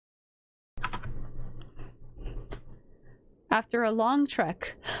After a long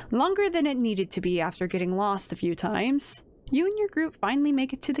trek, longer than it needed to be after getting lost a few times, you and your group finally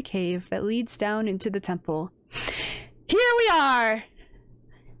make it to the cave that leads down into the temple. Here we are!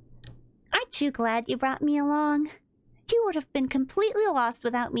 Aren't you glad you brought me along? You would have been completely lost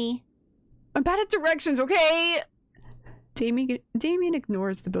without me. I'm bad at directions, okay? Damien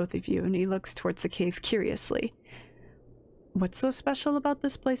ignores the both of you and he looks towards the cave curiously. What's so special about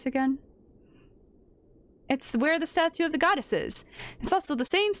this place again? It's where the statue of the goddess is. It's also the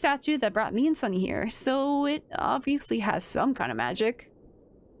same statue that brought me and Sunny here, so it obviously has some kind of magic.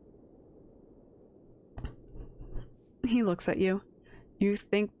 He looks at you. You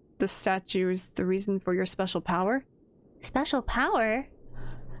think the statue is the reason for your special power? Special power?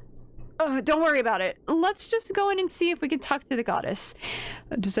 Don't worry about it. Let's just go in and see if we can talk to the goddess.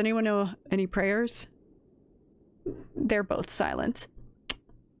 Does anyone know any prayers? They're both silent.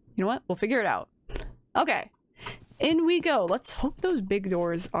 You know what? We'll figure it out. Okay. In we go. Let's hope those big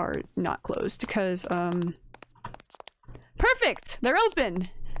doors are not closed because, perfect! They're open!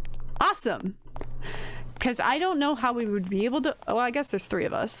 Awesome! Because I don't know how we would be able to... Oh, I guess there's 3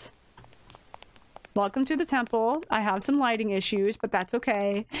 of us. Welcome to the temple. I have some lighting issues, but that's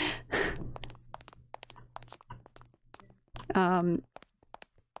okay.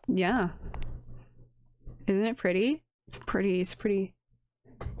 Yeah. Isn't it pretty? It's pretty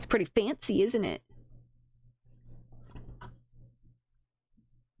fancy, isn't it?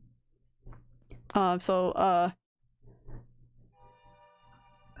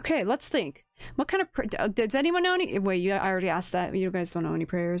 Okay, let's think. What kind of does anyone know any? Wait, I already asked that. You guys don't know any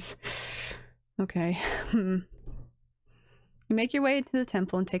prayers. Okay. You make your way into the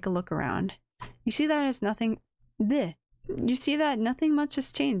temple and take a look around. You see that as nothing... Bleh. You see that nothing much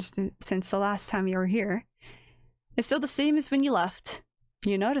has changed since the last time you were here. It's still the same as when you left.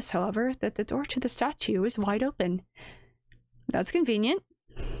 You notice, however, that the door to the statue is wide open. That's convenient.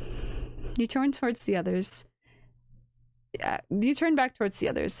 You turn towards the others. You turn back towards the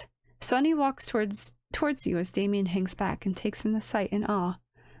others. Sunny walks towards you as Damien hangs back and takes in the sight in awe.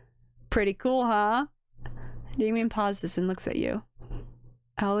 Pretty cool, huh? Damien pauses and looks at you.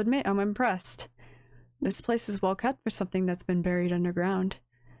 I'll admit, I'm impressed. This place is well kept for something that's been buried underground.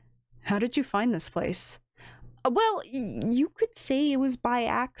 How did you find this place? Well, you could say it was by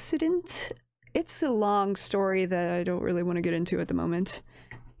accident. It's a long story that I don't really want to get into at the moment.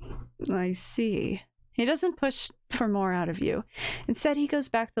 I see. He doesn't push for more out of you. Instead, he goes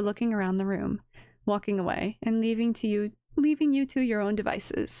back to looking around the room, walking away, and leaving you to your own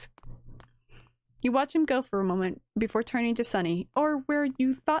devices. You watch him go for a moment before turning to Sunny, or where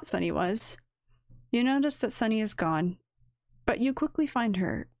you thought Sunny was. You notice that Sunny is gone, but you quickly find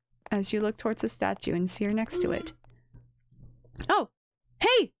her as you look towards the statue and see her next to it. Oh!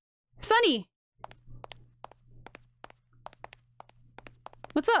 Hey! Sunny!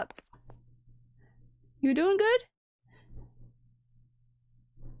 What's up? You doing good?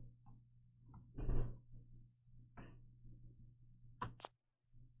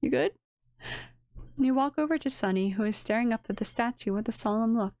 You good? You walk over to Sunny, who is staring up at the statue with a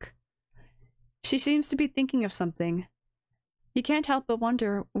solemn look. She seems to be thinking of something. You can't help but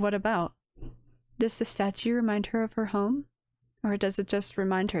wonder what about. Does the statue remind her of her home? Or does it just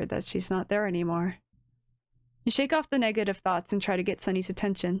remind her that she's not there anymore? You shake off the negative thoughts and try to get Sunny's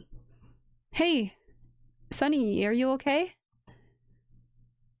attention. Hey, Sunny, are you okay?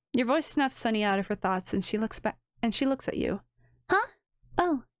 Your voice snaps Sunny out of her thoughts and she looks back and she looks at you. Huh?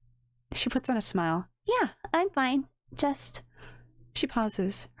 Oh. She puts on a smile. Yeah, I'm fine. Just... She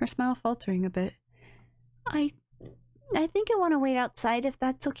pauses, her smile faltering a bit. I think I want to wait outside if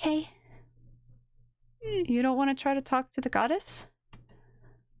that's okay. You don't want to try to talk to the goddess?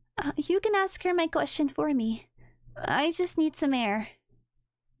 You can ask her my question for me. I just need some air.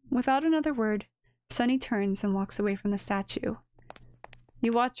 Without another word, Sunny turns and walks away from the statue.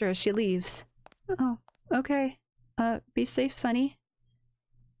 You watch her as she leaves. Oh, okay. Be safe, Sunny.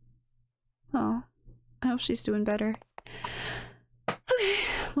 Oh, I hope she's doing better. Okay,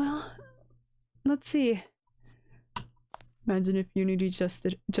 well, let's see. Imagine if Unity just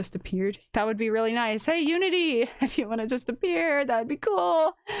appeared. That would be really nice. Hey, Unity! If you want to just appear, that'd be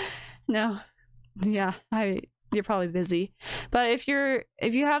cool. No. Yeah, you're probably busy. But if you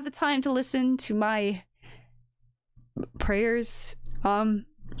have the time to listen to my prayers,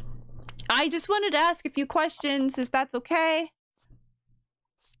 I just wanted to ask a few questions, if that's okay.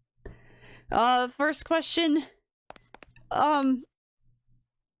 First question.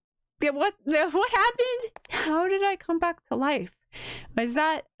 Yeah, what happened? How did I come back to life? Was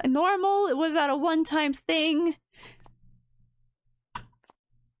that normal? Was that a one-time thing?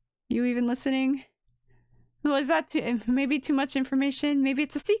 You even listening? Was that maybe too much information? Maybe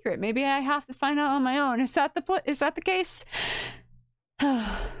it's a secret. Maybe I have to find out on my own. Is that the case?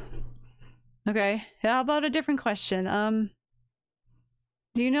 Okay. How about a different question?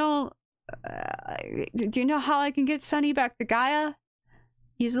 Do you know how I can get Sunny back to Gaia?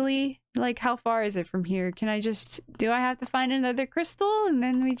 Easily? Like, how far is it from here? Do I have to find another crystal and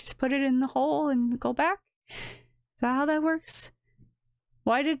then we just put it in the hole and go back? Is that how that works?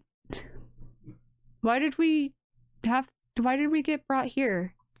 Why did we get brought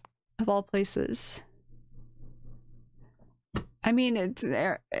here? Of all places. I mean,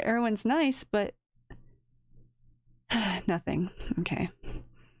 everyone's nice, but nothing. Okay.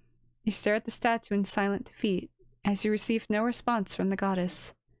 You stare at the statue in silent defeat as you receive no response from the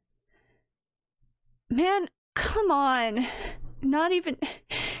goddess. Man, come on.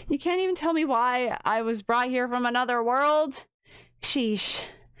 You can't even tell me why I was brought here from another world? Sheesh.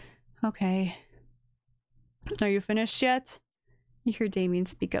 Okay. Are you finished yet? You hear Damien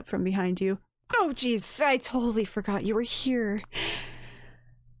speak up from behind you. Oh jeez, I totally forgot you were here.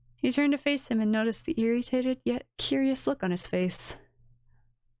 You turn to face him and notice the irritated yet curious look on his face.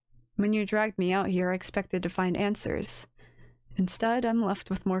 When you dragged me out here, I expected to find answers. Instead, I'm left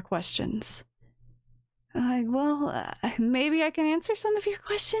with more questions. Maybe I can answer some of your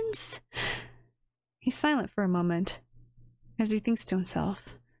questions? He's silent for a moment, as he thinks to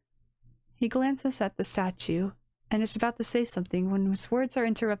himself. He glances at the statue, and is about to say something when his words are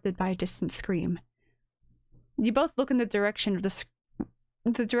interrupted by a distant scream. You both look in the direction of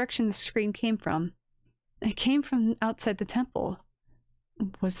the direction the scream came from. It came from outside the temple.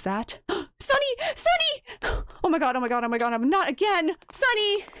 Was that? Sunny! Sunny! Oh my god, I'm not again!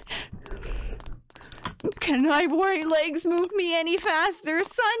 Sunny! Can my worried legs move me any faster?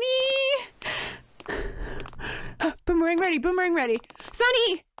 Sunny! Boomerang ready!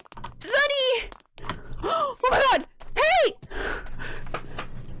 Sunny! Sunny! Oh my god! Hey!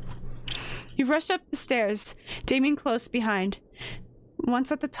 You rush up the stairs, Damien close behind.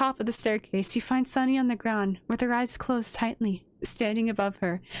 Once at the top of the staircase, you find Sunny on the ground, with her eyes closed tightly. Standing above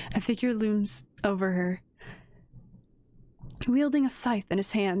her, a figure looms over her, wielding a scythe in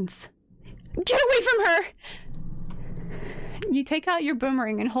his hands. Get away from her! You take out your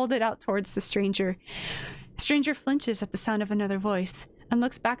boomerang and hold it out towards the stranger. The stranger flinches at the sound of another voice, and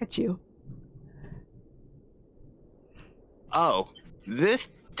looks back at you. Oh, this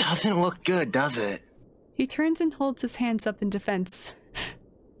doesn't look good, does it? He turns and holds his hands up in defense.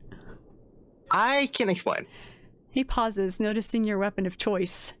 I can explain. He pauses, noticing your weapon of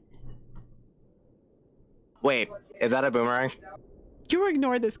choice. Wait, is that a boomerang? You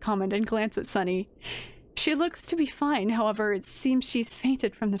ignore this comment and glance at Sunny. She looks to be fine, however, it seems she's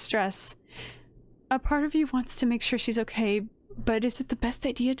fainted from the stress. A part of you wants to make sure she's okay, but is it the best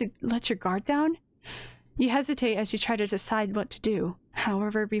idea to let your guard down? You hesitate as you try to decide what to do.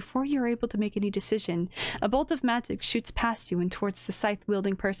 However, before you're able to make any decision, a bolt of magic shoots past you and towards the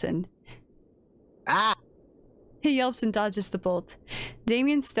scythe-wielding person. Ah! He yelps and dodges the bolt.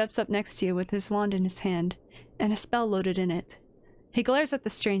 Damien steps up next to you with his wand in his hand, and a spell loaded in it. He glares at the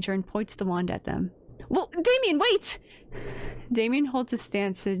stranger and points the wand at them. Well, Damien, wait! Damien holds his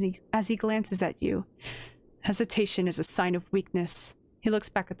stance as he glances at you. Hesitation is a sign of weakness. He looks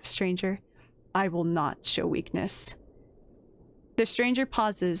back at the stranger. I will not show weakness. The stranger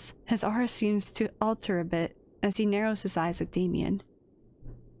pauses. His aura seems to alter a bit as he narrows his eyes at Damien.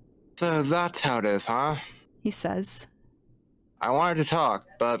 So that's how it is, huh? He says. I wanted to talk,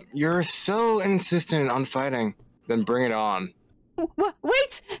 but you're so insistent on fighting. Then bring it on.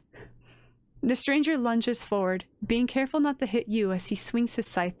 Wait! The stranger lunges forward, being careful not to hit you as he swings his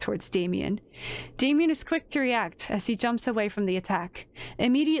scythe towards Damien. Damien is quick to react as he jumps away from the attack,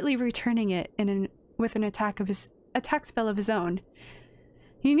 immediately returning it with an attack spell of his own.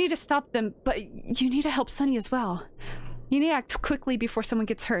 You need to stop them, but you need to help Sunny as well. You need to act quickly before someone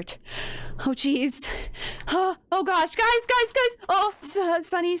gets hurt. Oh jeez. Oh gosh, guys! Oh,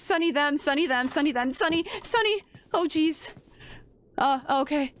 Sunny them. Oh jeez.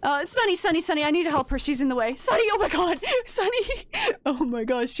 Okay. Sunny, I need to help her. She's in the way. Sunny, oh my god! Sunny! Oh my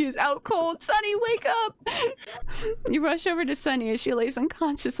gosh, she is out cold. Sunny, wake up! You rush over to Sunny as she lays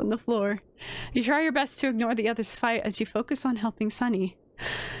unconscious on the floor. You try your best to ignore the others' fight as you focus on helping Sunny.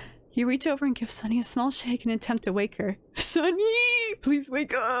 You reach over and give Sunny a small shake in an attempt to wake her. Sunny! Please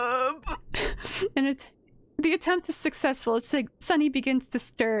wake up! And the attempt is successful as Sunny begins to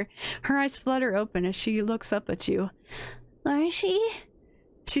stir. Her eyes flutter open as she looks up at you. Marshie?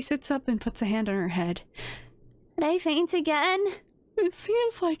 She sits up and puts a hand on her head. Did I faint again? It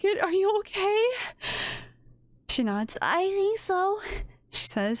seems like it. Are you okay? She nods. I think so. She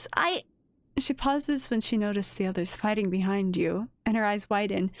says. She pauses when she notices the others fighting behind you, and her eyes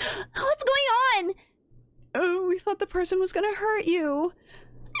widen. What's going on? Oh, we thought the person was gonna hurt you.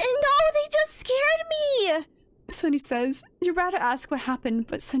 No, they just scared me! Sunny says. You're about to ask what happened,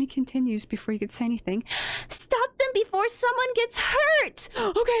 but Sunny continues before you could say anything. Stop them before someone gets hurt!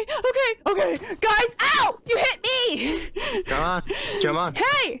 Okay. Guys, ow! You hit me! Come on.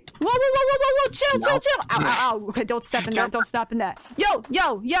 Hey! Whoa. Chill. Ow. Okay, don't step in that. Don't step in that. Yo.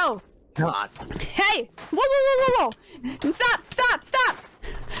 God. Hey! Whoa. Stop!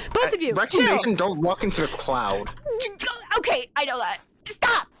 Both of you, recommendation, don't walk into the cloud. Okay, I know that.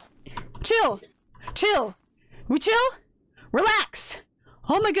 Stop! Chill. We chill? Relax.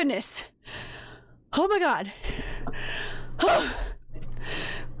 Oh my goodness. Oh my god.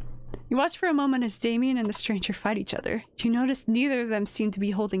 You watch for a moment as Damien and the stranger fight each other. You notice neither of them seem to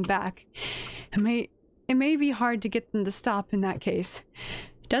be holding back. It may be hard to get them to stop in that case.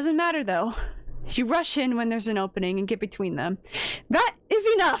 Doesn't matter though. You rush in when there's an opening and get between them. That is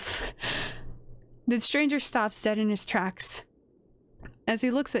enough! The stranger stops dead in his tracks. As he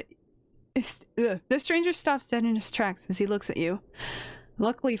looks at The stranger stops dead in his tracks as he looks at you.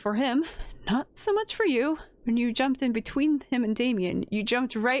 Luckily for him, not so much for you. When you jumped in between him and Damien, you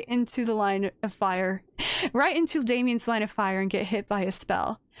jumped right into the line of fire. Right into Damien's line of fire and get hit by a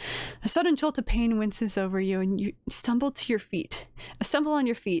spell. A sudden jolt of pain winces over you and you stumble on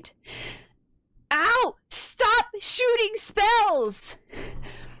your feet. Ow! Stop shooting spells!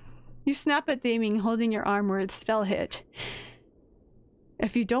 You snap at Damien holding your arm where the spell hit.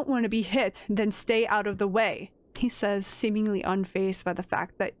 If you don't want to be hit, then stay out of the way, he says, seemingly unfazed by the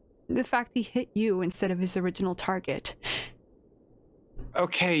fact he hit you instead of his original target.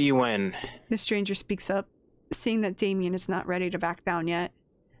 Okay, you win. The stranger speaks up, seeing that Damien is not ready to back down yet.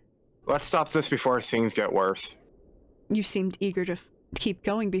 Let's stop this before things get worse. You seemed eager to keep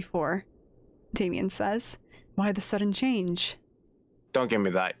going before, Damien says. Why the sudden change? Don't give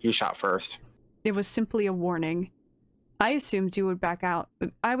me that. You shot first. It was simply a warning. I assumed you would back out.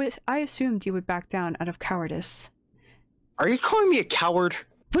 I assumed you would back down out of cowardice. Are you calling me a coward?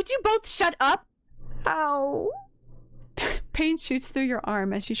 Would you both shut up? Ow. Pain shoots through your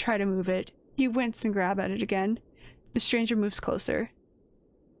arm as you try to move it. You wince and grab at it again. The stranger moves closer.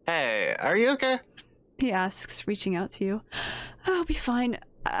 Hey, are you okay? He asks, reaching out to you. I'll be fine.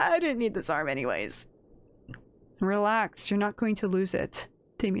 I didn't need this arm anyways. Relax, you're not going to lose it,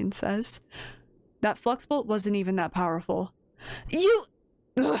 Damien says. That flux bolt wasn't even that powerful.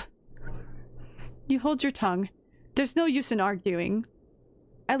 Ugh. You hold your tongue. There's no use in arguing.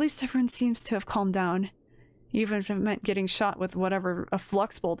 At least everyone seems to have calmed down. Even if it meant getting shot with whatever a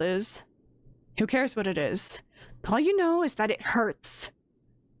flux bolt is. Who cares what it is? All you know is that it hurts.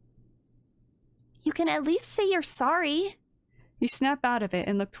 You can at least say you're sorry. You snap out of it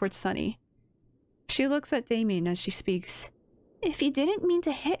and look towards Sunny. She looks at Damien as she speaks. If you didn't mean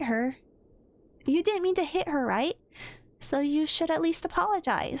to hit her... You didn't mean to hit her, right? So you should at least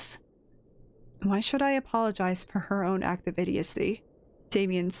apologize. Why should I apologize for her own act of idiocy?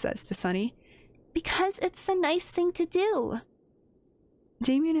 Damien says to Sunny. Because it's the nice thing to do.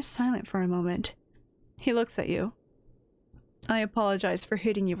 Damien is silent for a moment. He looks at you. I apologize for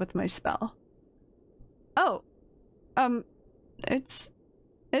hitting you with my spell. Oh. It's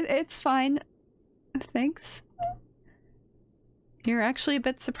fine. Thanks. You're actually a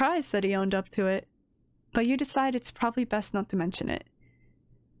bit surprised that he owned up to it, but you decide it's probably best not to mention it.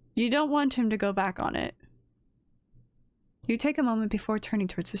 You don't want him to go back on it. You take a moment before turning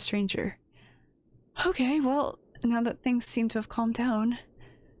towards the stranger. Okay, well, now that things seem to have calmed down,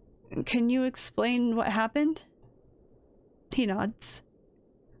 can you explain what happened? He nods.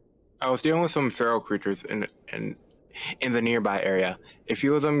 I was dealing with some feral creatures in the nearby area. A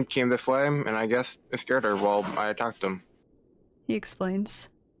few of them came this way, and I guess it scared her while I attacked them. He explains.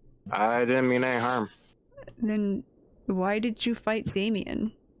 I didn't mean any harm. Then why did you fight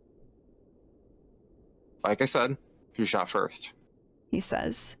Damien? Like I said, you shot first. He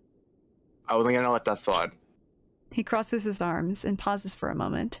says. I wasn't gonna let that slide. He crosses his arms and pauses for a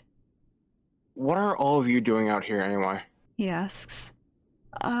moment. What are all of you doing out here anyway? He asks.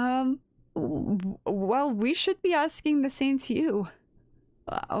 Well, we should be asking the same to you.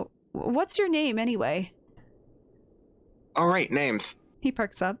 What's your name anyway? Alright, names. He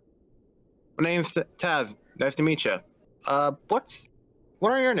perks up. My name's Taz. Nice to meet you.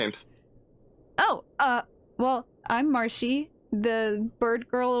 What are your names? Oh, well, I'm Marshie. The bird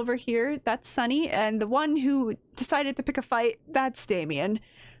girl over here, that's Sunny, and the one who decided to pick a fight, that's Damien.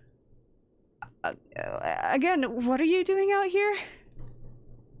 Again, what are you doing out here?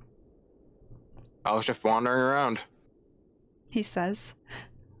 I was just wandering around. He says.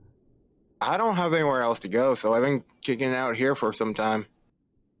 I don't have anywhere else to go, so I've been kicking out here for some time.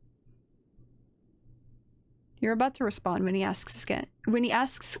 You're about to respond when he asks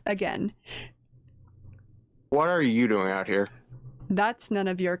again. What are you doing out here? That's none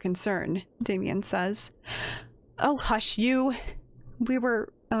of your concern, Damien says. Oh, hush, you. We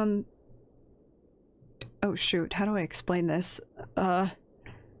were, Oh, shoot. How do I explain this? Taz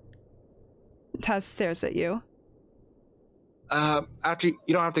stares at you. Actually,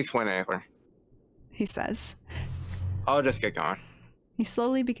 you don't have to explain anything. He says. I'll just get going. He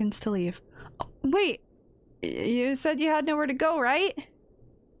slowly begins to leave. Oh, wait! You said you had nowhere to go, right?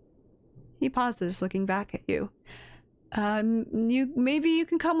 He pauses, looking back at you. Maybe you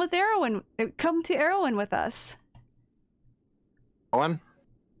can come with Erwin. Come to Erwin with us. Owen?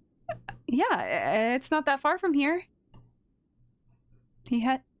 Yeah, it's not that far from here.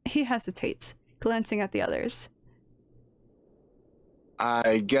 He hesitates, glancing at the others.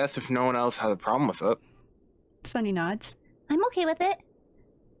 I guess if no one else has a problem with it. Sunny nods. I'm okay with it.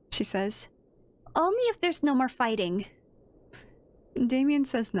 She says. Only if there's no more fighting. Damien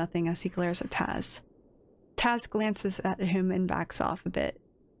says nothing as he glares at Taz. Taz glances at him and backs off a bit.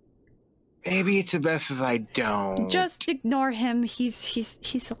 Maybe it's the best if I don't. Just ignore him.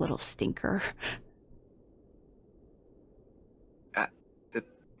 He's a little stinker.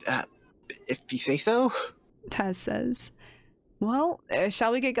 If you say so? Taz says. Well,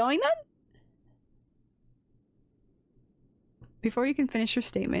 shall we get going then? Before you can finish your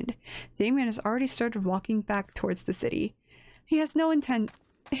statement, Damien has already started walking back towards the city. He has no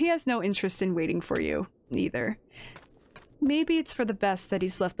interest in waiting for you, either. Maybe it's for the best that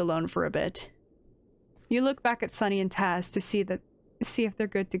he's left alone for a bit. You look back at Sunny and Taz to see if they're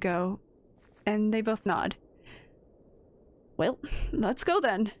good to go, and they both nod. Well, let's go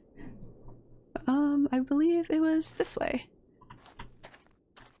then. I believe it was this way.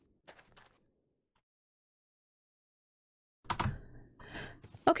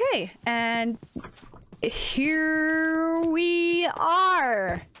 Okay, and here we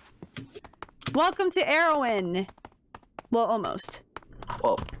are. Welcome to Erwin. Well, almost.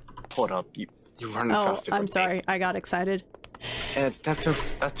 Well, hold up. You're running faster. I'm sorry. I got excited.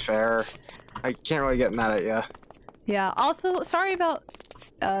 That's fair. I can't really get mad at you. Yeah. Also, sorry about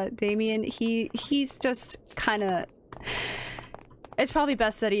Damien. He's just kind of. It's probably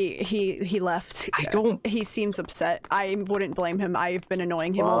best that he left. He seems upset. I wouldn't blame him. I've been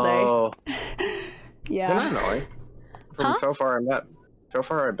annoying him all day. Yeah. You're not annoying. So far,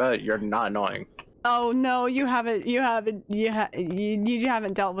 I bet you're not annoying. Oh no, you haven't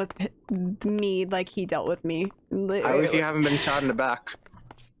dealt with me like he dealt with me. At least you haven't been shot in the back.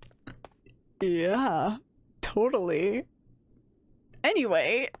 Yeah, totally.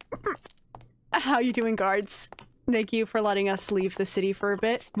 Anyway, how you doing, guards? Thank you for letting us leave the city for a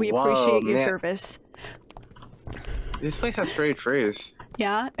bit. We appreciate your service. This place has great trees.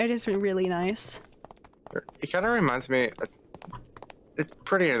 Yeah, it is really nice. It kind of reminds me. It's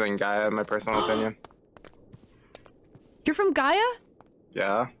prettier than Gaia, in my personal opinion. You're from Gaia?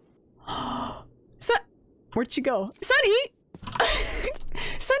 Yeah. Where'd you go? Sunny!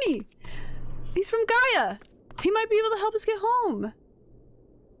 Sunny! He's from Gaia! He might be able to help us get home.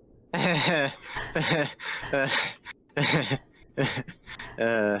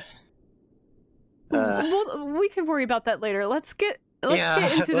 Well, we can worry about that later. Let's get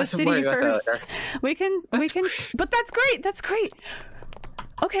into the city first. We can, but that's great.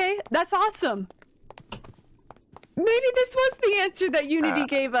 Okay, that's awesome. Maybe this was the answer that Unity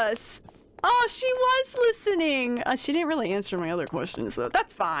gave us. Oh, she was listening. She didn't really answer my other questions, so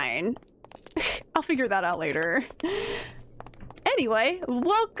that's fine. I'll figure that out later. Anyway,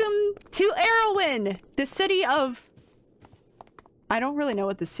 welcome to Erwin, the city of... I don't really know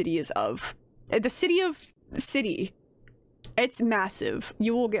what the city is of. The city of... City. It's massive.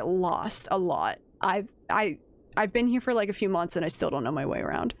 You will get lost a lot. I've been here for like a few months and I still don't know my way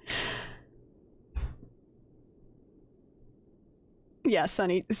around. Yeah,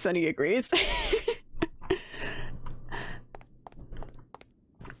 Sunny agrees.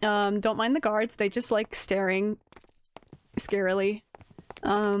 Don't mind the guards. They just like staring scarily.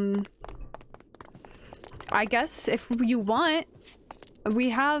 I guess if you want,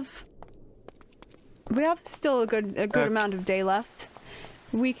 we have still a good amount of day left.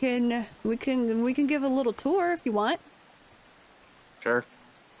 We can give a little tour if you want. Sure.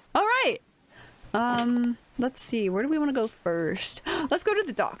 All right. Let's see. Where do we want to go first? Let's go to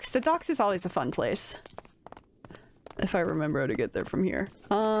the docks. The docks is always a fun place. If I remember how to get there from here.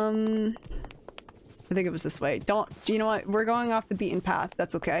 I think it was this way. You know what? We're going off the beaten path.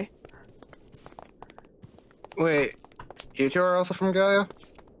 That's okay. Wait, you two are also from Gaia?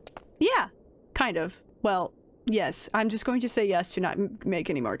 Yeah, kind of. Well, yes. I'm just going to say yes to not make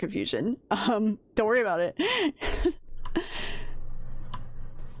any more confusion. Don't worry about it.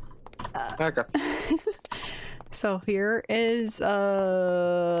 Okay. So here is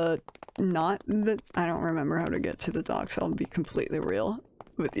not the I don't remember how to get to the docks. I'll be completely real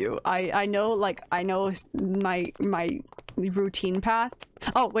with you. I know my routine path.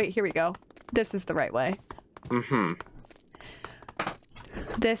 Oh wait, here we go. This is the right way. Mm-hmm.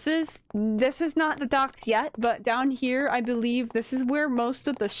 This is not the docks yet, but down here I believe this is where most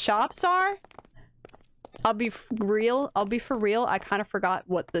of the shops are. I'll be for real. I kind of forgot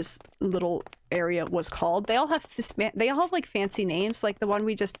what this little area was called. They all have like fancy names. Like the one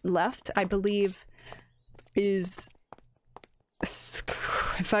we just left, I believe, is,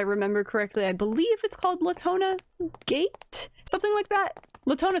 if I remember correctly, I believe it's called Latona Gate, something like that.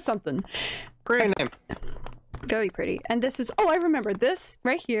 Latona something. Great name. Very pretty. And this is, oh, I remember this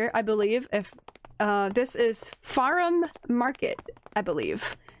right here. I believe if this is Farm Market, I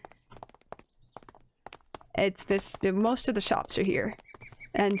believe. It's this, most of the shops are here.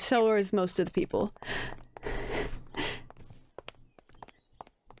 And so is most of the people.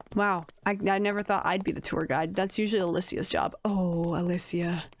 Wow, I never thought I'd be the tour guide. That's usually Alicia's job. Oh,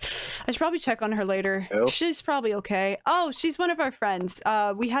 Alicia. I should probably check on her later. Oh. She's probably okay. Oh, she's one of our friends.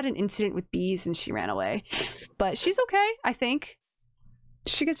 We had an incident with bees and she ran away. But she's okay, I think.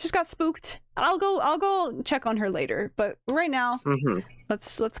 She just got spooked. I'll go check on her later. But right now,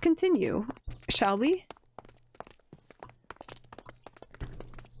 let's continue, shall we?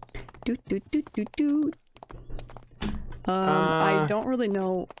 I don't really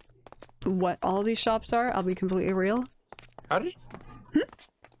know what all these shops are. I'll be completely real. How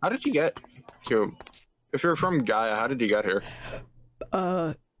did you get here? If you're from Gaia, how did you get here?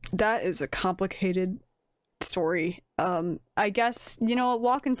 That is a complicated story. I guess, you know,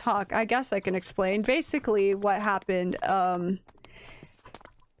 walk and talk. I guess I can explain. Basically, what happened,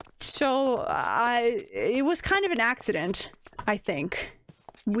 so it was kind of an accident, I think.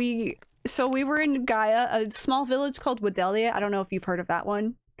 We were in Gaia, a small village called Wadelia. I don't know if you've heard of that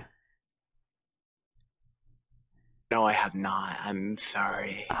one. No, I have not. I'm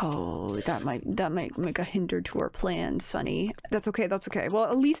sorry. Oh, that might make a hinder to our plans, Sonny. That's okay. That's okay.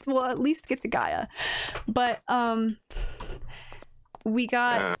 Well, we'll at least get to Gaia. But we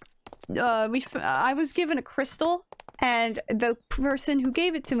got I was given a crystal, and the person who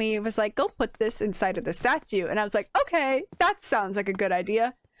gave it to me was like, "Go put this inside of the statue," and I was like, "Okay, that sounds like a good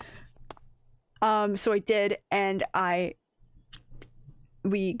idea." So I did, and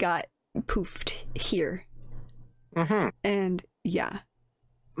we got poofed here. And yeah.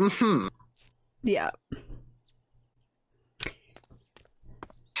 Yeah.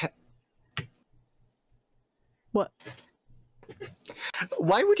 What?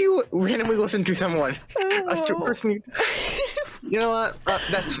 Why would you randomly listen to someone? A person? You know what?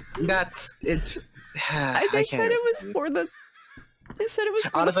 That's it's. They said it was for the. They said it was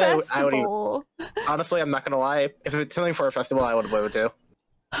for the festival. Honestly, I'm not gonna lie. If it's something for a festival, I would have voted too.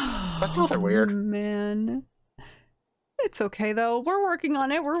 Festivals are weird. Man. It's okay though. We're working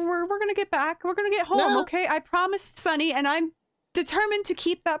on it. We're gonna get back. We're gonna get home. No. Okay. I promised Sunny, and I'm determined to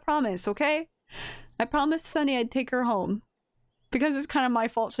keep that promise. Okay. I promised Sunny I'd take her home, because it's kind of my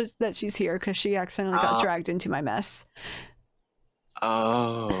fault that she's here, because she accidentally got dragged into my mess.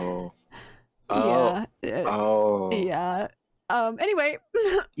 Oh. Yeah. Yeah. Anyway.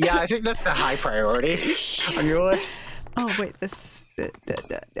 Yeah, I think that's a high priority on your list. Oh wait, this.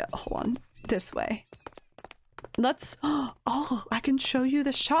 Hold on. This way. Let's. Oh, I can show you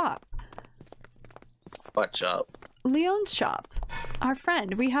the shop. What shop? Leon's shop. Our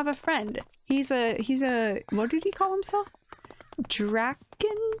friend. We have a friend. He's a. What did he call himself? Draken.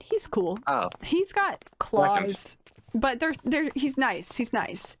 He's cool. Oh. He's got claws, but he's nice. He's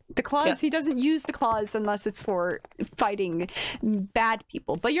nice. The claws. Yeah. He doesn't use the claws unless it's for fighting bad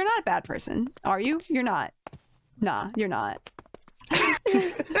people. But you're not a bad person, are you? You're not. Nah, you're not.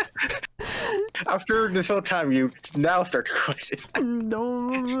 After this whole time, you now start to question. No.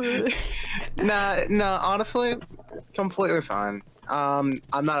 Nah, honestly, completely fine. I'm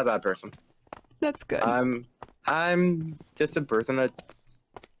not a bad person. That's good. I'm just a person that...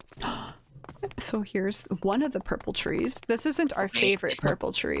 So here's one of the purple trees. This isn't our favorite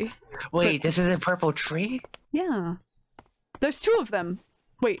purple tree. Wait, this is a purple tree? Yeah. There's two of them.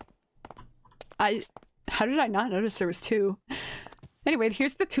 Wait. How did I not notice there was two? Anyway,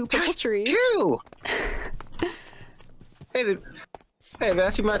 here's the two purple trees. Two! Hey, they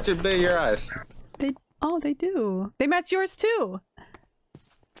actually match your eyes. They do. They match yours too.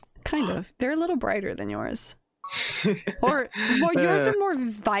 Kind of. They're a little brighter than yours. Or more, yours are more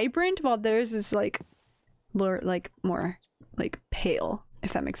vibrant, while theirs is like more like pale,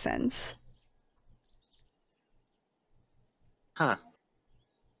 if that makes sense. Huh.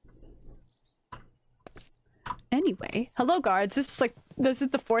 Anyway, hello guards. This is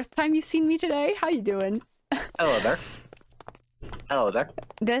the 4th time you've seen me today. How you doing? Hello there. Hello there.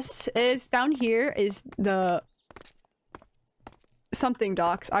 This is down here is the something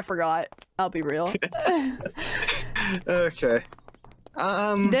docks. I forgot. I'll be real. Okay.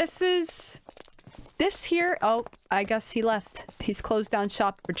 This here. Oh, I guess he left. He's closed down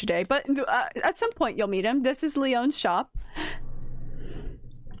shop for today. But at some point you'll meet him. This is Leon's shop.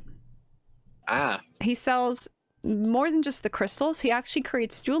 Ah. He sells more than just the crystals. He actually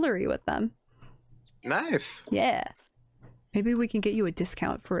creates jewelry with them. Nice. Yeah. Maybe we can get you a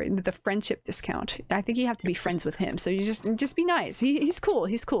discount for the friendship discount. I think you have to be friends with him. So you just be nice. He's cool.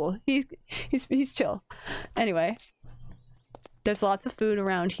 He's cool. He's chill. Anyway, there's lots of food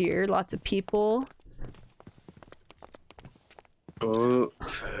around here. Lots of people. Oh,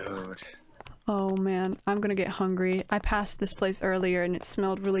 food. Oh man, I'm gonna get hungry. I passed this place earlier and it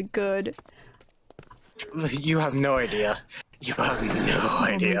smelled really good. You have no idea. You have no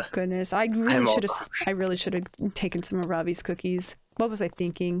idea. Oh my goodness, I really should have taken some of Ravi's cookies. What was I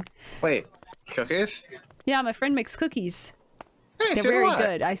thinking? Wait, cookies? Yeah, my friend makes cookies. Hey, They're so very do I.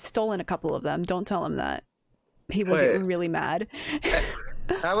 good. I've stolen a couple of them. Don't tell him that. He will get really mad.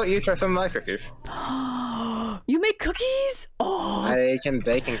 How about you try some of my cookies? You make cookies? Oh, I can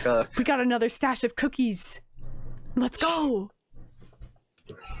bake and cook. we got another stash of cookies. Let's go.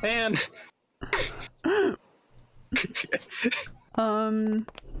 Man.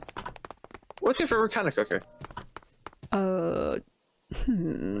 What's your favorite kind of cookie?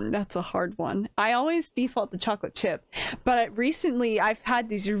 That's a hard one. I always default to chocolate chip, but recently I've had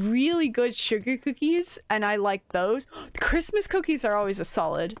these really good sugar cookies and I like those. Christmas cookies are always a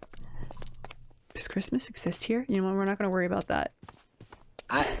solid. Does Christmas exist here? You know what, we're not gonna worry about that.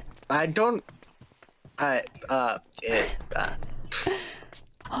 I don't.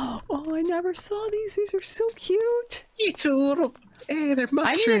 Oh, I never saw these. These are so cute. It's a little. Hey, they're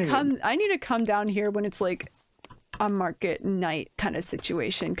mushrooms. I need to come down here when it's like a market night kind of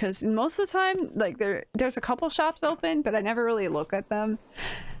situation, because most of the time, like there's a couple shops open, but I never really look at them.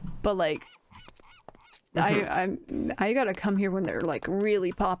 But like, I gotta come here when they're like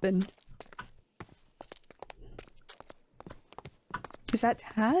really popping. Is that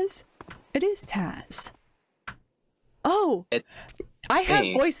Taz? It is Taz. Oh, I have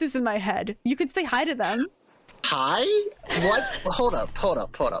voices in my head. You could say hi to them. Hi? What? Hold up.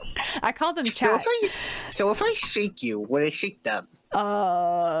 I call them chat. So if I shake you, would I shake them?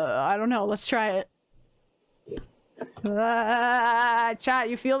 I don't know. Let's try it. Chat,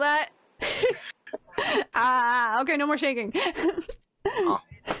 you feel that? Okay, no more shaking. Oh.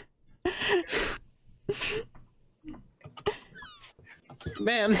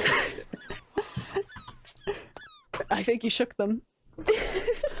 Man. I think you shook them.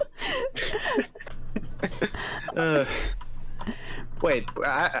 Wait,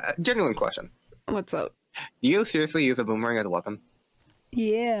 genuine question. What's up? Do you seriously use a boomerang as a weapon?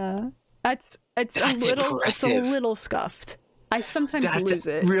 Yeah. It's a little scuffed. I sometimes lose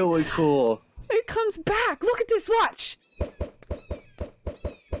it. Really cool. It comes back. Look at this watch. And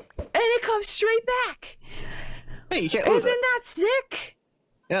it comes straight back. Hey, you can't lose Isn't it. that sick?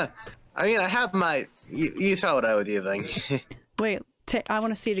 Yeah. I mean, I have my... You saw what I was using. Wait, I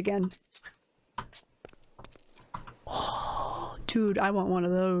want to see it again. Oh, dude, I want one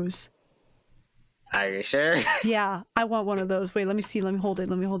of those. Are you sure? Yeah, I want one of those. Wait, let me see. Let me hold it.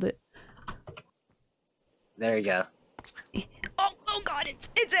 Let me hold it. There you go. Oh god,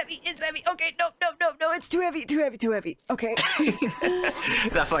 it's heavy. It's heavy. Okay, no. It's too heavy. Okay.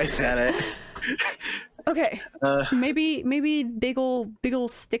 That's why I said it. Okay. Maybe big ol'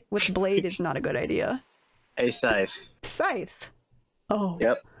 stick with blade is not a good idea. A scythe. Scythe. Oh.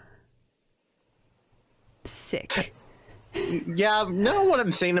 Yep. Sick. Yeah, know what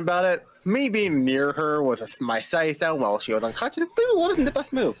I'm saying about it? Me being near her with my scythe out while she was unconscious, it wasn't the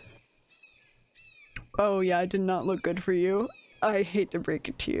best move. Oh yeah, it did not look good for you. I hate to break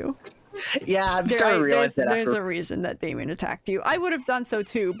it to you. Yeah, I'm starting to realize that there's a reason that Damien attacked you. I would have done so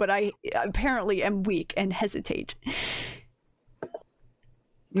too, but I apparently am weak and hesitate.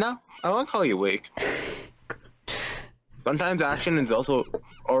 No, I won't call you weak. Sometimes action is also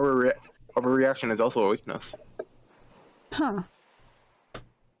overreaction is also a weakness. Huh.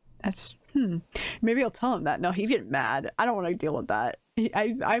 That's maybe I'll tell him that. No, he'd get mad. I don't want to deal with that.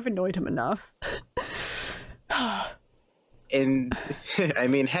 I've annoyed him enough. And I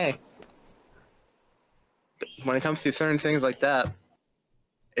mean, hey, when it comes to certain things like that,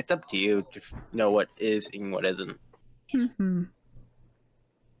 it's up to you to know what is and what isn't. Mm-hmm.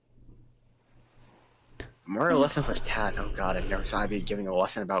 Moral lesson with Tad. Oh god, I've never thought I'd be giving a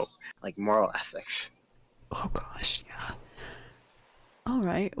lesson about like moral ethics. Oh gosh, yeah.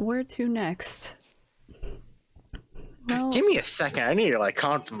 Alright, where to next? Well, Give me a second, I need to like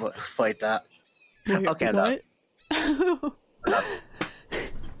contemplate that. wait, Okay, what?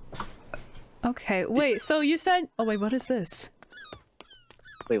 Okay, wait, so you said... Oh wait, what is this?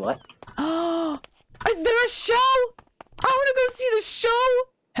 Wait, what? Oh, is there a show? I want to go see the show!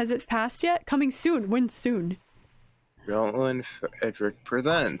 Has it passed yet? Coming soon. When soon? Roland Frederick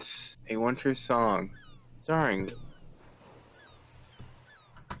presents A Winter Song, starring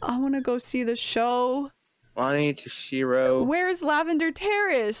I want to go see the show. Lonnie Toshiro. Where's Lavender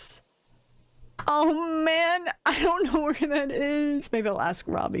Terrace? Oh man, I don't know where that is. Maybe I'll ask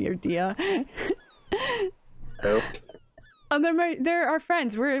Robbie or Dia. Oh. They're our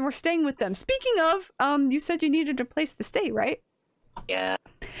friends. We're staying with them. Speaking of, you said you needed a place to stay, right? Yeah.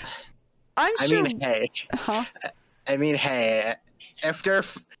 I'm sure. Hey. Huh? I mean, hey. If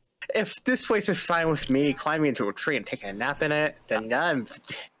this place is fine with me climbing into a tree and taking a nap in it, then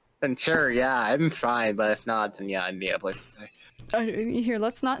sure, yeah, I'm fine. But if not, then yeah, I need a place to stay. Here,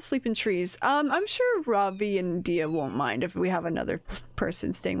 let's not sleep in trees. I'm sure Robbie and Dia won't mind if we have another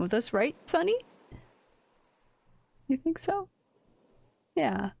person staying with us, right, Sunny? You think so?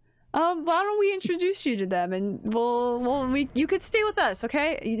 Yeah. Why don't we introduce you to them and you could stay with us,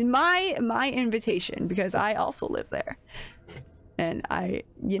 okay? My invitation, because I also live there. And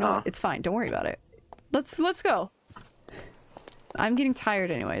it's fine. Don't worry about it. Let's go. I'm getting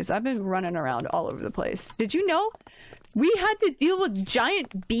tired anyways. I've been running around all over the place. Did you know we had to deal with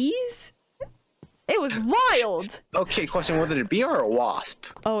giant bees? It was wild. Okay, question, was it a bee or a wasp?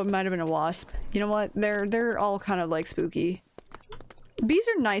 Oh, it might have been a wasp. You know what? They're all kind of like spooky. Bees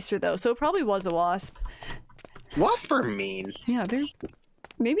are nicer though, so it probably was a wasp. Wasps are mean. Yeah, they're...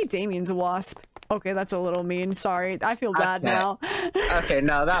 Maybe Damien's a wasp. Okay, that's a little mean. Sorry, I feel bad now. Okay,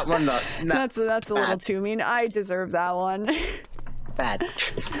 no, that one, no. That's a little too mean. I deserve that one. Bad.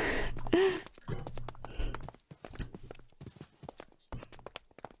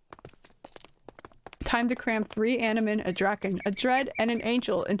 Time to cram 3 Animan, a Draken, a Dread, and an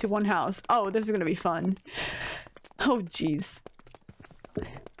Angel into one house. Oh, this is gonna be fun. Oh, jeez.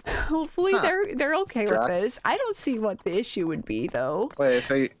 Hopefully they're okay with this. I don't see what the issue would be, though. Wait,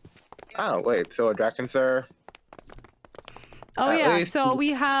 so a Draken's there? Oh yeah, so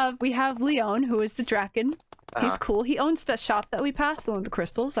we have Leon, who is the Draken. He's cool. He owns the shop that we passed, the one with the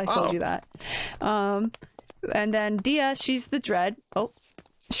crystals. I told you that. And then Dia, she's the Dread. Oh,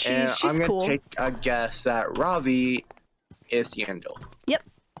 she's cool. I'm gonna take a guess that Ravi is the Angel. Yep.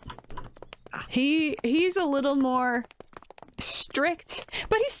 He's a little more strict,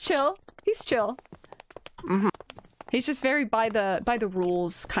 but he's chill. He's chill. Mm-hmm. He's just very by the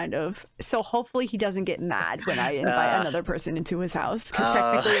rules, kind of. So hopefully he doesn't get mad when I invite another person into his house, because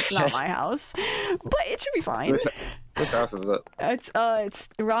technically it's not my house. But it should be fine. Which house is it? It's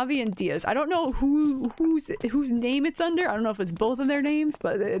Ravi and Diaz. I don't know whose name it's under. I don't know if it's both of their names,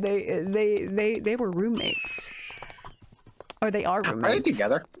 but they were roommates, or they are roommates. Are they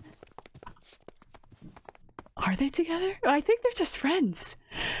together? Are they together? I think they're just friends.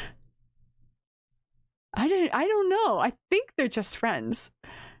 I don't know. I think they're just friends.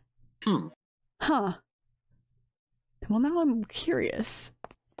 Huh. Well, now I'm curious.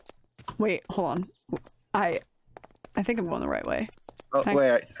 Wait, hold on. I think I'm going the right way. Oh,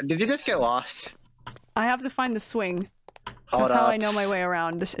 wait, did you just get lost? I have to find the swing. Hold That's up. how I know my way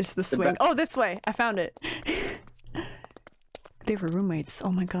around. This is the swing. Oh, this way! I found it. They were roommates.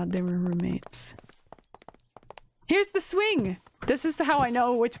 Oh my god, they were roommates. Here's the swing! This is how I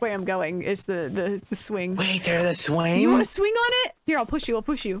know which way I'm going, is the swing. Wait, there's the swing? You want to swing on it? Here, I'll push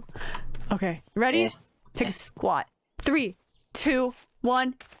you. Okay, ready? Yeah. Take a squat. 3, 2,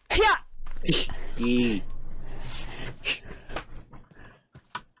 1. Yeah!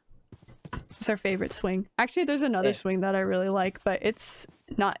 It's our favorite swing. Actually, there's another swing that I really like, but it's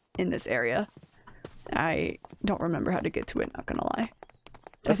not in this area. I don't remember how to get to it, not gonna lie.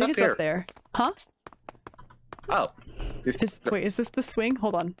 I think it's up there. Huh? Oh. Wait, is this the swing?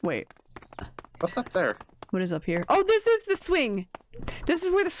 Hold on, wait. What's up there? What is up here? Oh, this is the swing! This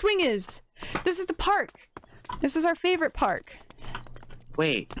is where the swing is! This is the park! This is our favorite park.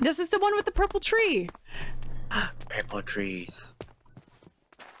 Wait. This is the one with the purple tree! Purple trees.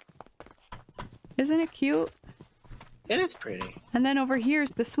 Isn't it cute? It is pretty. And then over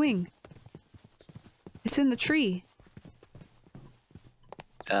here's the swing. It's in the tree.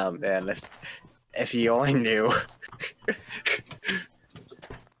 Man, If you only knew.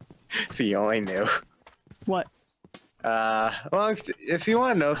 If you only knew. What? Well, if you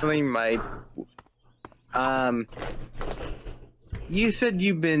want to know something, you said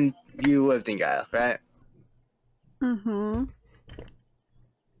you lived in Gaia, right? Mm-hmm.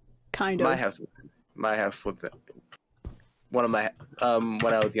 Kind of. My house was one of my,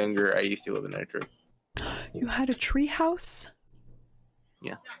 when I was younger, I used to live in a tree. You had a tree house?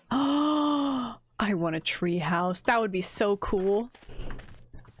 Yeah. Oh, I want a tree house. That would be so cool.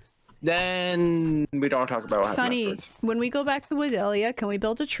 Then we don't talk about what happened Sunny, afterwards. when we go back to Widelia, can we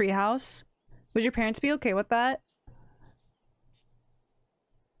build a tree house? Would your parents be okay with that?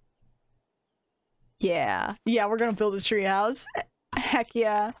 Yeah. Yeah, we're gonna build a tree house. Heck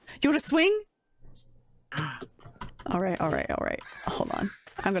yeah. You wanna swing? Alright. Hold on.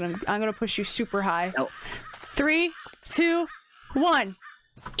 I'm gonna push you super high. No. 3, 2, 1.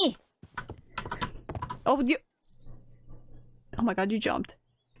 Oh, you. Oh my god, you jumped.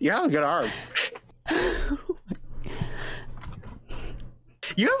 You have a good arm.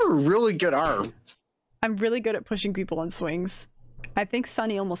 You have a really good arm. I'm really good at pushing people on swings. I think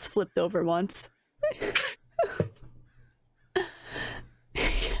Sunny almost flipped over once.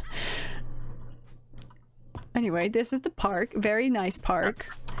 Anyway, this is the park. Very nice park.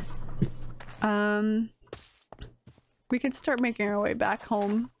 We can start making our way back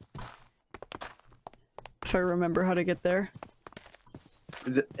home. If I remember how to get there.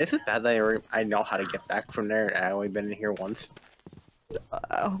 Is it bad that I know how to get back from there and I've only been in here once?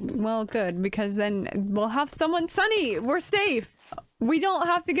 Well, good, because then we'll have someone. Sunny, we're safe. We don't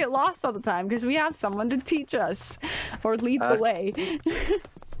have to get lost all the time because we have someone to teach us or lead the way.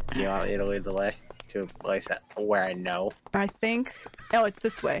 You want me to lead the way to a place where I know? I think. Oh, it's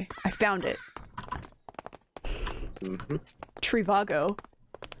this way. I found it. Mm-hmm. Trivago.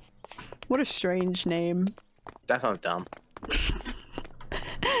 What a strange name. That sounds dumb.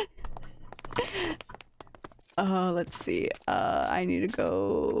 Let's see. I need to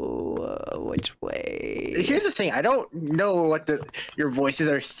go which way? Here's the thing, I don't know what your voices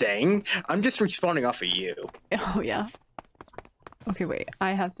are saying. I'm just responding off of you. Oh yeah. Okay, wait.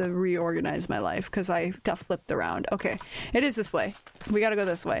 I have to reorganize my life because I got flipped around. Okay, it is this way. We gotta go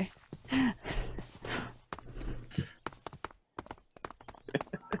this way.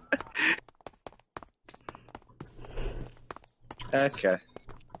 Okay.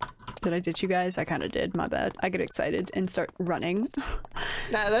 Did I ditch you guys? I kind of did. My bad. I get excited and start running.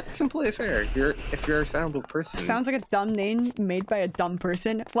 Nah, that's completely fair. If you're a soundable person. Sounds like a dumb name made by a dumb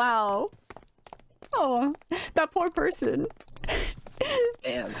person. Wow. Oh, that poor person.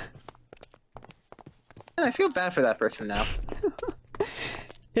 Damn. I feel bad for that person now.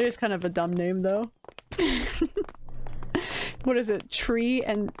 It is kind of a dumb name, though. What is it? Tree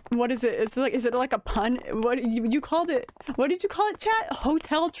and what is it? It's like, is it like a pun? What you called it? What did you call it, chat?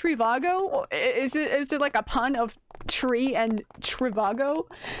 Hotel Trivago? Is it like a pun of tree and Trivago?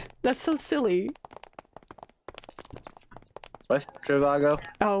 That's so silly. What's Trivago?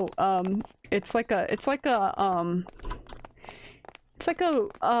 Oh, it's like a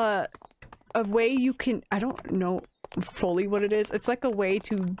way you can, I don't know fully what it is. It's like a way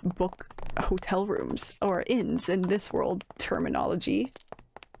to book hotel rooms or inns in this world terminology.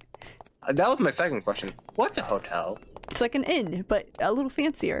 That was my second question. What's a hotel? It's like an inn, but a little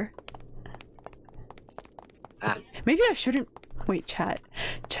fancier. Ah. Maybe I shouldn't. Wait, chat,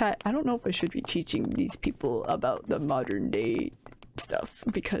 I don't know if I should be teaching these people about the modern day stuff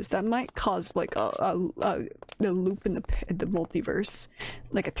because that might cause like a loop in the multiverse,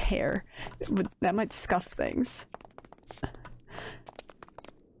 like a tear. That might scuff things.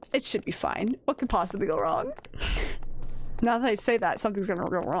 It should be fine. What could possibly go wrong? Now that I say that, something's gonna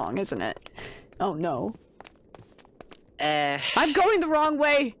go wrong, isn't it? Oh no. I'm going the wrong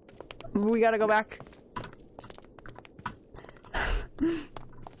way! We gotta go back.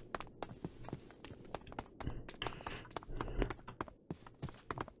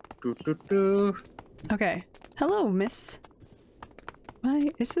 Okay. Hello, miss.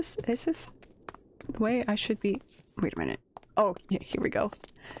 Is this the way I should be? Wait a minute. Oh, yeah, here we go.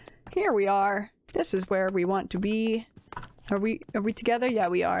 Here we are. This is where we want to be. Are we together? Yeah,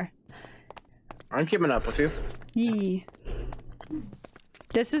 we are. I'm keeping up with you. Yee.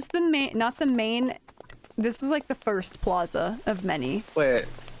 This is the main, not the main. This is like the first plaza of many. Wait.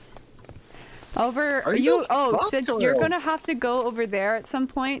 Over Are you? Oh, fucked since or- you're gonna have to go over there at some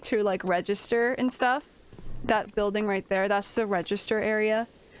point to like register and stuff. That building right there, that's the register area.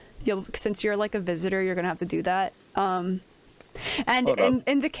 Since you're like a visitor, you're gonna have to do that. And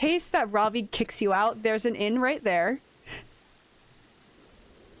in the case that Ravi kicks you out, there's an inn right there.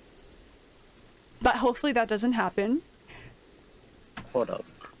 But hopefully that doesn't happen. Hold up.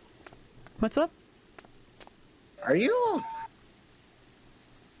 What's up? Are you?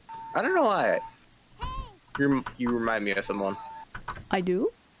 I don't know why. You remind me of someone. I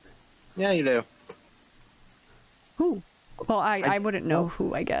do? Yeah, you do. Who? Well, I wouldn't know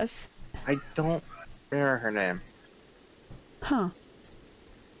who, I guess. I don't remember her name. Huh.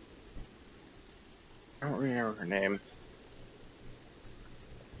 I don't remember her name.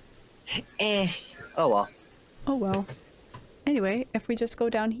 Oh well. Oh well. Anyway, if we just go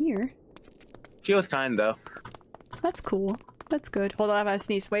down here. She was kind though. That's cool. That's good. Hold on, I have a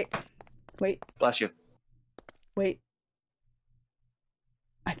sneeze. Wait. Wait. Bless you. Wait.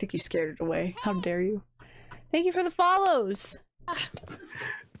 I think you scared it away. How dare you? Thank you for the follows!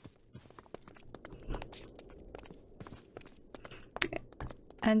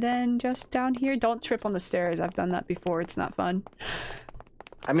 And then just down here, don't trip on the stairs. I've done that before. It's not fun.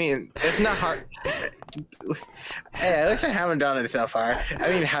 I mean, it's not hard. Hey, at least I haven't done it so far.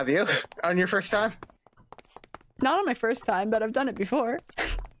 I mean, have you? On your first time? Not on my first time, but I've done it before.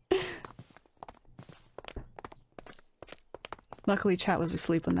 Luckily, chat was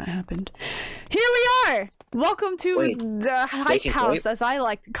asleep when that happened. Here we are! Welcome to the hype house, as I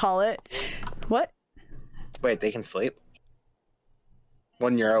like to call it. What? Wait, they can sleep?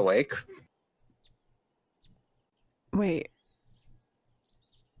 When you're awake? Wait.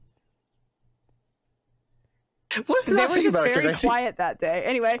 What's They were just very quiet that day.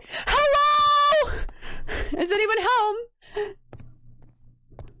 Anyway, hello! Is anyone home?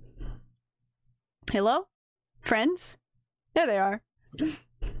 Hello? Friends? There they are.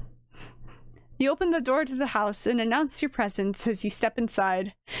 You open the door to the house and announce your presence as you step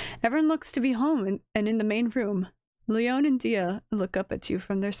inside. Everyone looks to be home and in the main room. Leon and Dia look up at you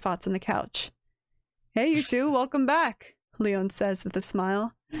from their spots on the couch. Hey, you two, welcome back, Leon says with a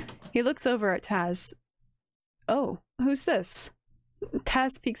smile. He looks over at Taz. Oh, who's this?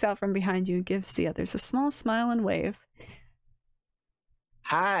 Taz peeks out from behind you and gives the others a small smile and wave.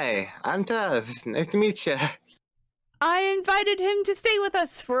 Hi, I'm Taz. Nice to meet you. I invited him to stay with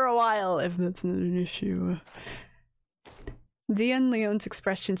us for a while, if that's not an issue. Dia and Leon's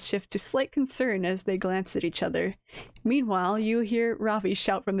expressions shift to slight concern as they glance at each other. Meanwhile, you hear Ravi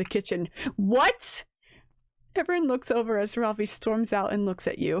shout from the kitchen, "What?" Everyone looks over as Ravi storms out and looks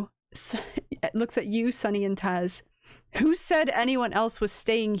at you. Looks at you, Sunny and Taz. Who said anyone else was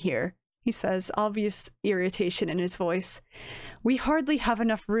staying here? He says, obvious irritation in his voice. We hardly have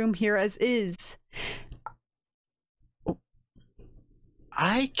enough room here as is.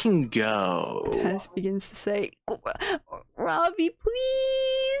 I can go. Taz begins to say, Ravi,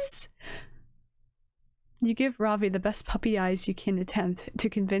 please. You give Ravi the best puppy eyes you can attempt to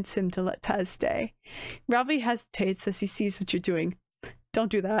convince him to let Taz stay. Ravi hesitates as he sees what you're doing.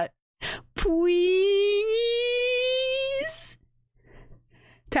 Don't do that. Please.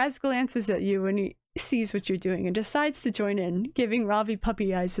 Taz glances at you when he sees what you're doing and decides to join in, giving Ravi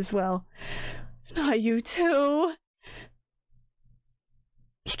puppy eyes as well. Not you too.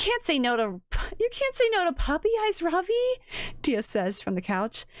 You can't say no to puppy eyes, Ravi, Tia says from the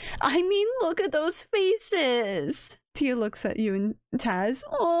couch. I mean, look at those faces. Tia looks at you and Taz.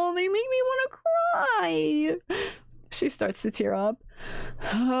 Oh, they make me want to cry. She starts to tear up.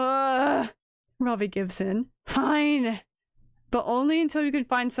 Ravi gives in. Fine, but only until you can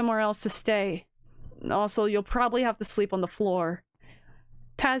find somewhere else to stay. Also, you'll probably have to sleep on the floor.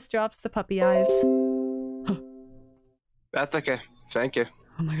 Taz drops the puppy eyes. That's okay. Thank you.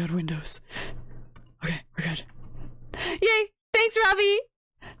 Oh my god, Windows. Okay, we're good. Yay! Thanks, Ravi!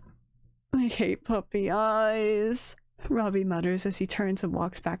 I hate puppy eyes. Ravi mutters as he turns and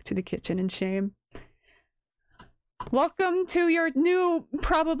walks back to the kitchen in shame. Welcome to your new,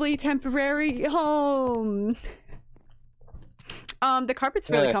 probably temporary home. The carpet's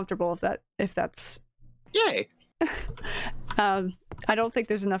really comfortable if that's... Yay! I don't think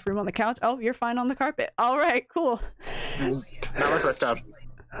there's enough room on the couch. Oh, you're fine on the carpet. Alright, cool. Not my first time.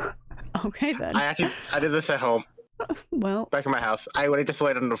 Okay then. I did this at home. Well, back in my house. I would just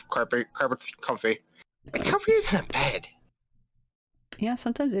laid on the carpet. Carpet's comfy. It's comfier than a bed. Yeah,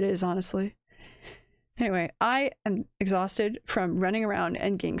 sometimes it is, honestly. Anyway, I am exhausted from running around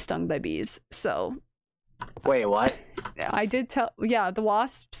and getting stung by bees, so... Wait, what? I did tell... Yeah, the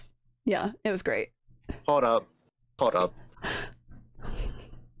wasps. Yeah, it was great. Hold up. Hold up.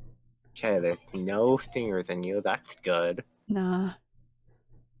 Okay, there's no stingers in you. That's good. Nah.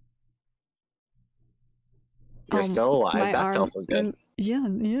 You're still alive. That's also good. Yeah,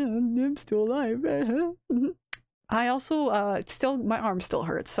 I'm still alive. I also, my arm still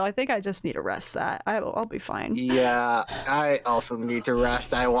hurts, so I think I just need to rest that. I'll be fine. Yeah, I also need to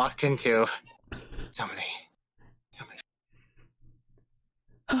rest. I walked into So many.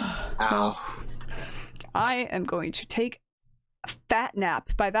 Well, Ow. I am going to take a fat nap.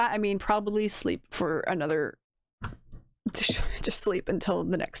 By that I mean probably sleep for another... just sleep until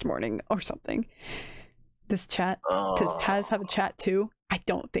the next morning or something. This chat... Does Taz have a chat too? I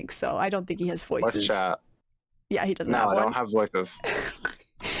don't think so. I don't think he has voices. What's chat? Yeah, he doesn't No, have I one. don't have voices.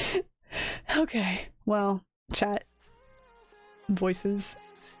 Okay, well, chat. Voices.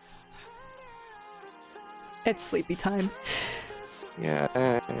 It's sleepy time.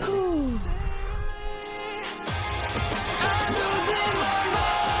 Yeah.